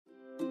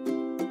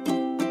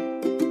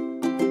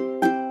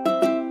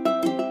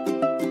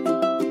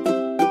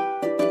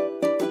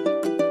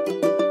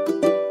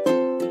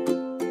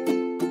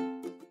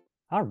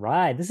All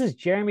right, this is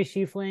Jeremy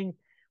Schiefling.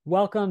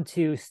 Welcome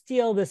to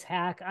Steal This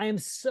Hack. I am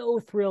so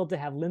thrilled to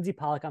have Lindsay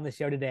Pollock on the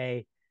show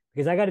today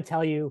because I got to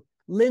tell you,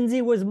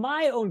 Lindsay was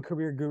my own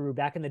career guru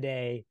back in the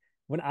day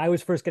when I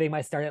was first getting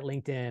my start at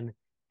LinkedIn.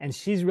 And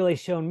she's really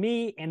shown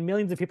me and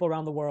millions of people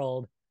around the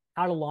world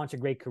how to launch a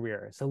great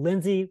career. So,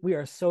 Lindsay, we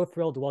are so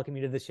thrilled to welcome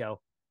you to the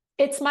show.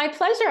 It's my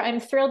pleasure. I'm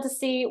thrilled to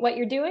see what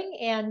you're doing,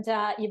 and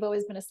you've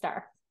always been a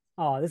star.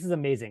 Oh, this is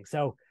amazing.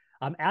 So,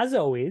 as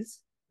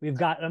always, we've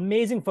got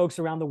amazing folks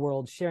around the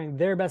world sharing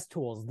their best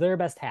tools, their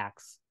best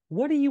hacks.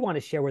 What do you want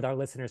to share with our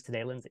listeners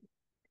today, Lindsay?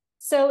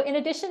 So in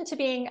addition to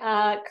being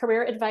a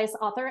career advice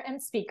author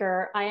and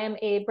speaker, I am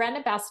a brand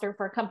ambassador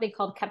for a company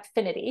called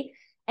Capfinity,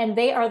 and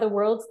they are the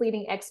world's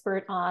leading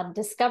expert on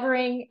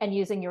discovering and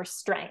using your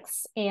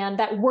strengths. And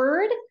that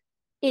word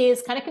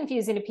is kind of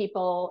confusing to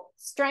people.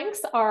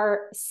 Strengths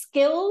are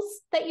skills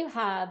that you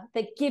have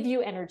that give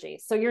you energy.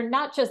 So you're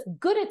not just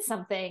good at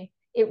something,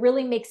 it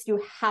really makes you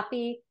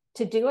happy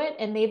to do it.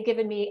 And they've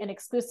given me an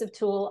exclusive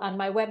tool on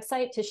my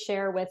website to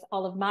share with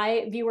all of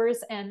my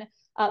viewers and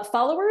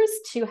followers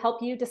to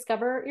help you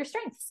discover your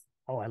strengths.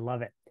 Oh, I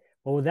love it.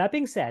 Well, with that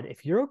being said,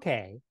 if you're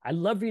okay, I'd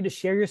love for you to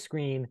share your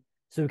screen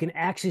so we can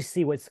actually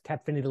see what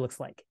Capfinity looks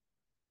like.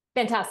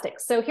 Fantastic.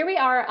 So here we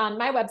are on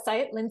my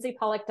website,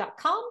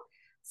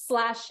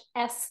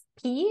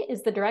 lindsaypollock.com/SP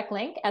is the direct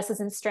link. S is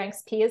in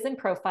strengths, P is in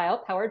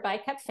profile, powered by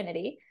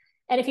Capfinity.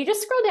 And if you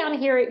just scroll down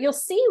here, you'll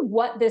see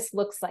what this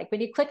looks like. When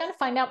you click on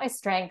Find Out My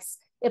Strengths,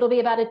 it'll be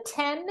about a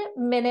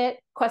 10-minute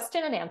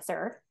question and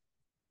answer.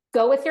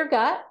 Go with your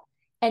gut,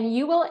 and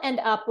you will end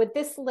up with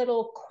this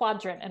little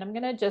quadrant. And I'm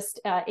going to just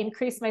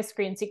increase my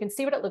screen so you can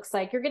see what it looks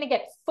like. You're going to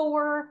get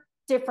 4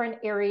 different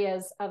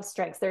areas of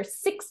strengths. There's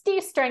 60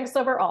 strengths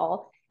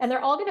overall, and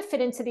they're all going to fit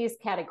into these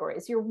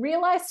categories. Your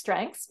realized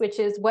strengths, which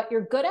is what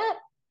you're good at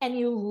and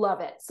you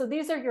love it. So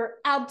these are your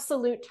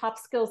absolute top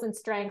skills and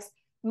strengths.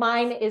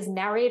 Mine is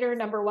narrator,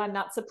 number 1,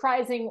 not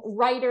surprising,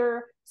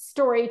 writer,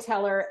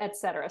 storyteller,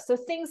 etc. So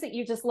things that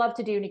you just love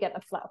to do and you get in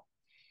the flow.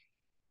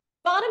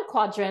 Bottom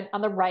quadrant on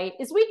the right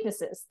is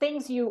weaknesses,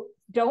 things you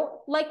don't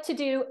like to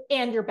do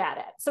and you're bad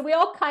at. So we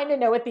all kind of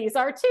know what these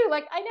are too.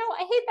 Like, I know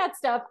I hate that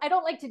stuff. I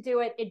don't like to do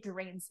it. It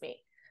drains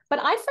me. But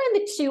I find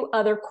the 2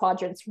 other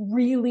quadrants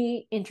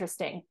really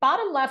interesting.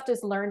 Bottom left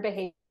is learned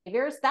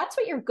behaviors. That's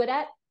what you're good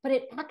at, but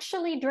it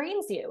actually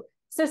drains you.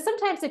 So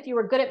sometimes if you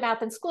were good at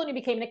math in school and you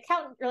became an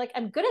accountant, you're like,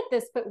 I'm good at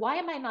this, but why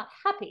am I not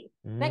happy?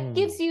 That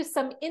gives you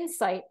some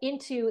insight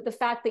into the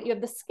fact that you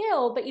have the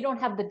skill, but you don't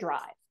have the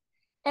drive.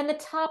 And the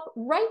top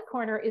right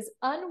corner is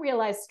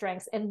unrealized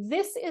strengths. And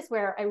this is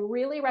where I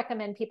really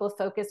recommend people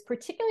focus,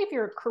 particularly if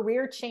you're a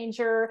career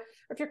changer or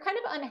if you're kind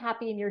of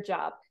unhappy in your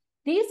job.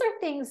 These are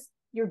things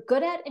you're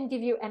good at and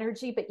give you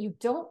energy, but you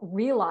don't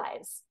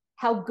realize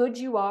how good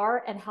you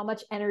are and how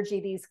much energy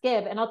these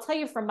give. And I'll tell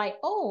you from my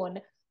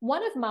own,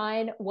 one of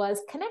mine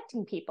was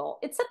connecting people.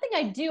 It's something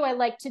I do, I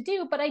like to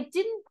do, but I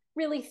didn't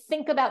really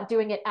think about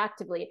doing it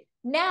actively.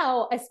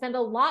 Now I spend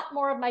a lot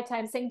more of my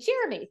time saying,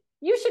 Jeremy,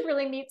 you should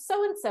really meet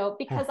so-and-so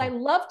because I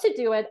love to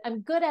do it.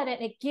 I'm good at it.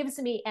 And it gives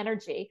me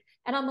energy.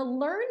 And on the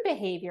learned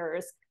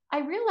behaviors, I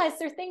realized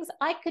there are things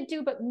I could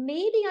do, but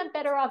maybe I'm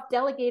better off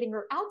delegating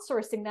or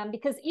outsourcing them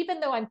because even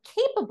though I'm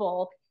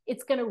capable,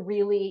 it's going to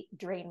really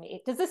drain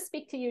me. Does this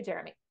speak to you,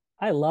 Jeremy?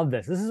 I love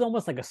this. This is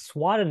almost like a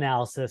SWOT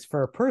analysis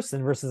for a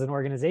person versus an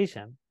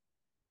organization.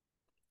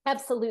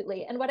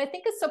 Absolutely. And what I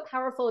think is so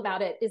powerful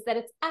about it is that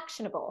it's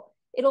actionable.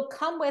 It'll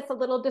come with a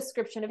little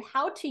description of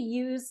how to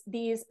use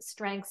these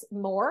strengths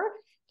more.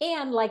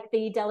 And like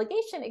the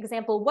delegation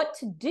example, what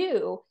to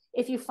do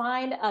if you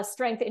find a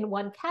strength in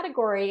one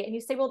category and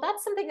you say, well,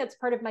 that's something that's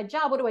part of my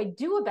job. What do I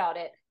do about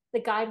it? The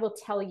guide will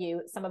tell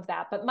you some of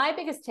that. But my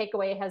biggest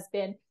takeaway has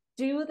been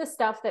do the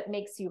stuff that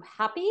makes you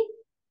happy,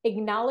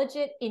 acknowledge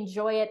it,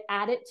 enjoy it,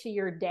 add it to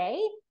your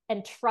day,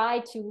 and try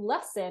to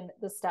lessen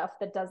the stuff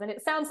that doesn't.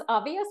 It sounds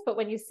obvious, but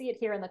when you see it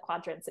here in the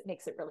quadrants, it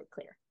makes it really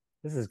clear.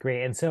 This is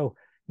great. And so,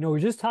 we were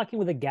just talking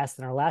with a guest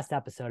in our last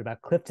episode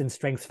about Clifton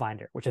Strengths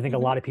Finder, which I think a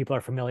lot of people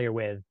are familiar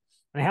with.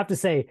 And I have to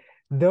say,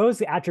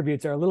 those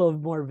attributes are a little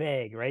more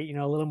vague, right?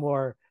 A little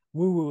more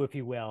woo-woo, if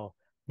you will.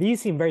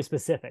 These seem very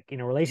specific,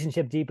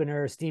 relationship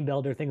deepener, steam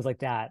builder, things like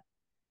that.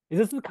 Is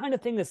this the kind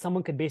of thing that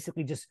someone could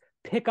basically just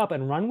pick up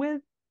and run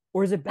with?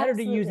 Or is it better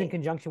to use in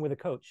conjunction with a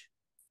coach?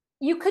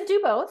 You could do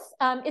both.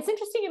 It's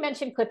interesting you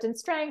mentioned Clifton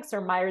Strengths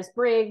or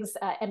Myers-Briggs,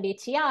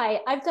 MBTI.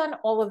 I've done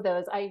all of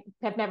those. I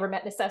have never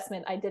met an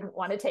assessment I didn't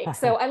want to take.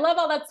 So I love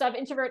all that stuff,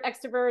 introvert,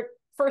 extrovert,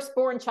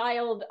 firstborn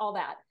child, all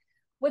that.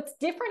 What's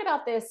different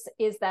about this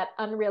is that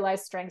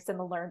unrealized strengths and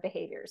the learned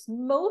behaviors.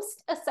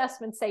 Most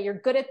assessments say you're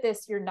good at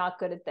this, you're not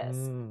good at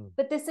this.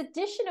 But this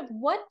addition of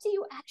what do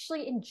you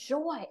actually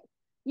enjoy?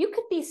 You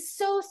could be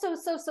so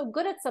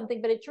good at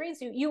something, but it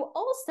drains you. You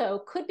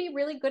also could be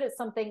really good at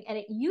something and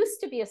it used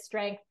to be a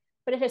strength,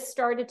 but it has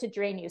started to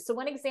drain you. So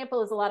one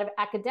example is a lot of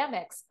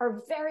academics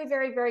are very,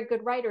 very, very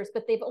good writers,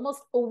 but they've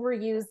almost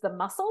overused the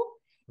muscle.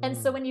 And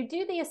so when you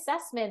do the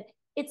assessment,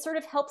 it sort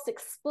of helps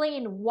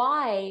explain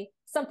why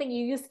something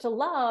you used to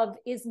love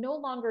is no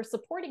longer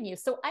supporting you.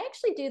 So I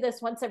actually do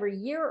this once every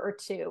year or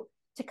two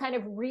to kind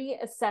of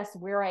reassess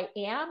where I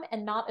am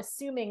and not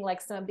assuming, like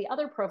some of the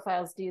other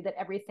profiles do, that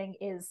everything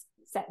is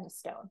set in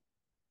stone.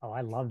 Oh,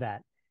 I love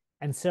that.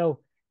 And so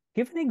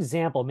give an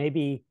example,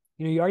 maybe,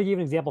 you already gave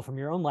an example from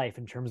your own life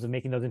in terms of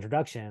making those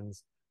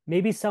introductions.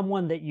 Maybe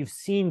someone that you've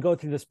seen go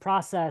through this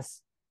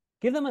process,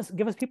 give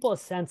us people a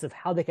sense of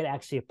how they could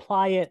actually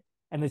apply it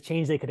and the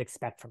change they could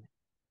expect from it.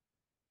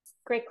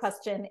 Great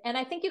question. And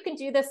I think you can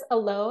do this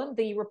alone.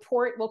 The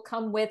report will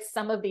come with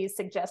some of these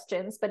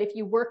suggestions, but if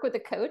you work with a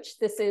coach,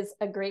 this is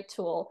a great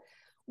tool.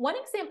 One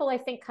example I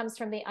think comes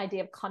from the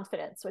idea of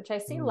confidence, which I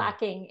see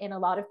lacking in a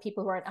lot of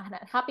people who are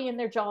not happy in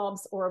their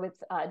jobs or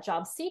with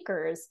job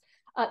seekers.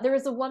 There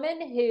was a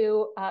woman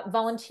who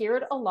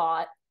volunteered a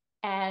lot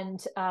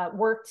and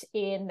worked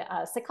in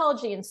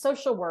psychology and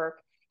social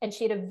work, and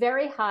she had a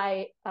very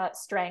high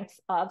strength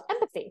of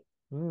empathy.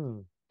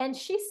 And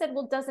she said,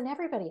 well, doesn't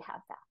everybody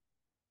have that?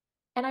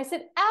 And I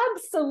said,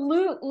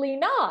 absolutely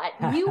not.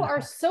 You are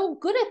so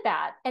good at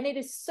that. And it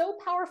is so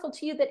powerful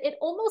to you that it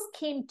almost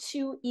came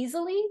too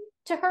easily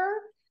to her.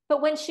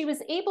 But when she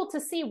was able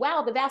to see,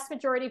 wow, the vast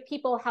majority of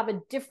people have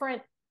a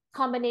different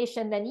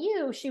combination than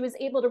you, she was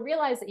able to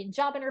realize in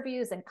job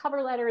interviews and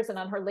cover letters and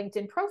on her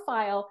LinkedIn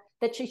profile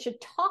that she should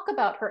talk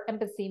about her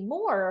empathy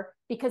more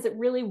because it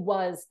really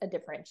was a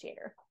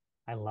differentiator.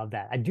 I love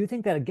that. I do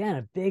think that, again,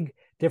 a big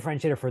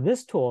differentiator for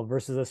this tool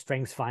versus a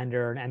Strengths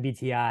Finder and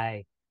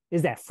MBTI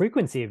is that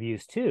frequency of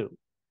use too.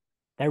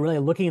 That really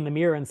looking in the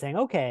mirror and saying,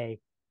 okay,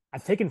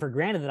 I've taken for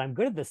granted that I'm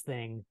good at this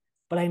thing,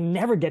 but I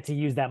never get to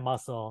use that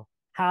muscle.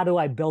 How do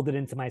I build it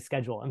into my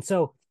schedule? And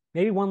so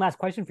maybe one last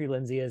question for you,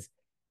 Lindsay, is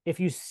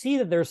if you see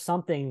that there's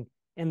something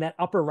in that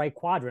upper right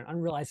quadrant,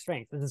 unrealized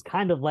strength, this is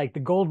kind of like the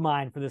gold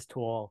mine for this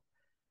tool.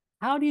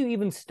 How do you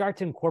even start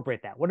to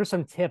incorporate that? What are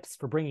some tips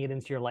for bringing it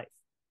into your life?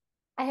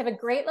 I have a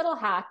great little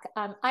hack.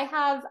 I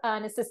have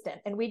an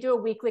assistant and we do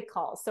a weekly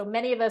call. So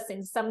many of us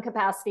in some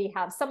capacity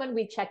have someone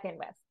we check in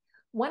with.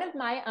 One of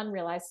my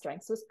unrealized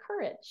strengths was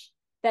courage,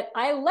 that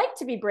I like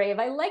to be brave.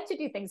 I like to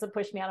do things that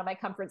push me out of my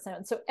comfort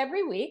zone. So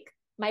every week,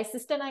 my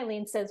assistant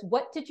Eileen says,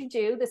 what did you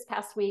do this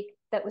past week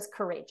that was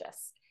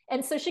courageous?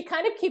 And so she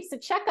kind of keeps a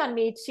check on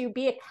me to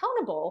be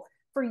accountable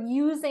for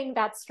using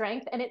that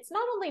strength. And it's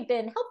not only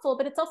been helpful,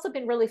 but it's also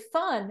been really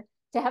fun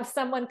to have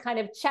someone kind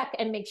of check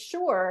and make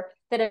sure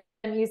that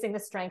I'm using the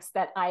strengths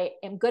that I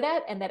am good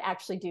at and that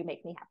actually do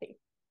make me happy.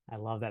 I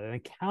love that. An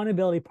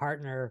accountability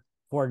partner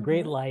for a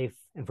great life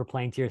and for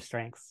playing to your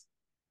strengths.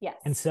 Yes.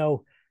 And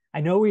so I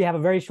know we have a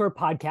very short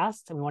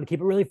podcast and we want to keep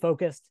it really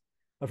focused.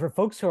 But for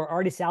folks who are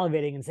already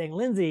salivating and saying,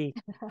 Lindsay,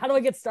 how do I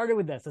get started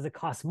with this? Does it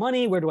cost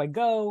money? Where do I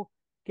go?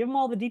 Give them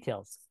all the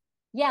details.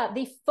 Yeah,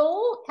 the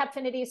full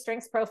Capfinity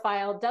Strengths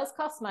Profile does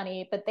cost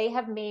money, but they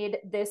have made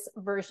this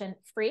version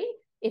free.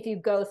 If you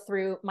go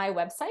through my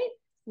website,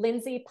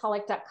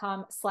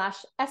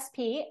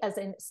 lindsaypollack.com/SP as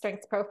in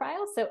strengths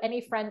profile. So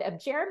any friend of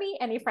Jeremy,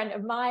 any friend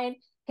of mine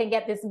can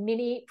get this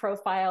mini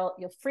profile.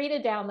 You're free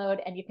to download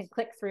and you can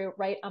click through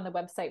right on the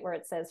website where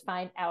it says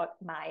find out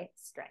my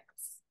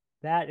strengths.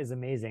 That is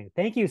amazing.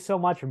 Thank you so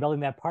much for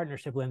building that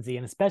partnership, Lindsay,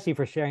 and especially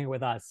for sharing it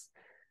with us.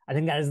 I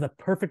think that is the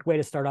perfect way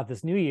to start off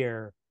this new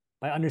year,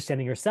 by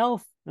understanding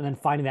yourself and then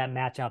finding that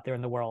match out there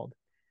in the world.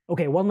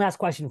 Okay, one last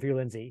question for you,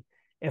 Lindsay.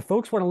 If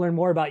folks want to learn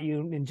more about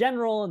you in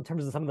general, in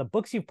terms of some of the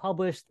books you've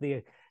published,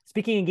 the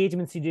speaking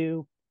engagements you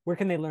do, where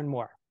can they learn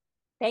more?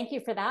 Thank you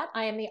for that.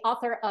 I am the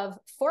author of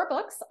 4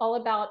 books all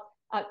about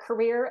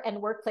career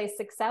and workplace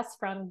success,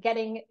 from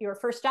getting your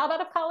first job out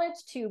of college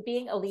to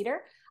being a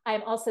leader. I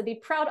am also the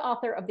proud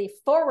author of the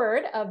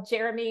foreword of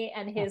Jeremy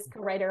and his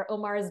co-writer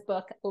Omar's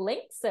book,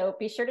 Linked. So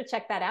be sure to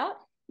check that out.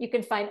 You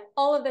can find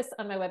all of this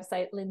on my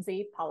website,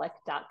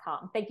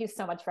 lindsaypollack.com. Thank you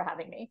so much for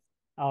having me.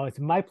 Oh, it's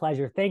my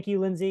pleasure. Thank you,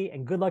 Lindsay,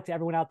 and good luck to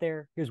everyone out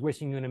there. Here's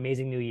wishing you an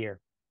amazing new year.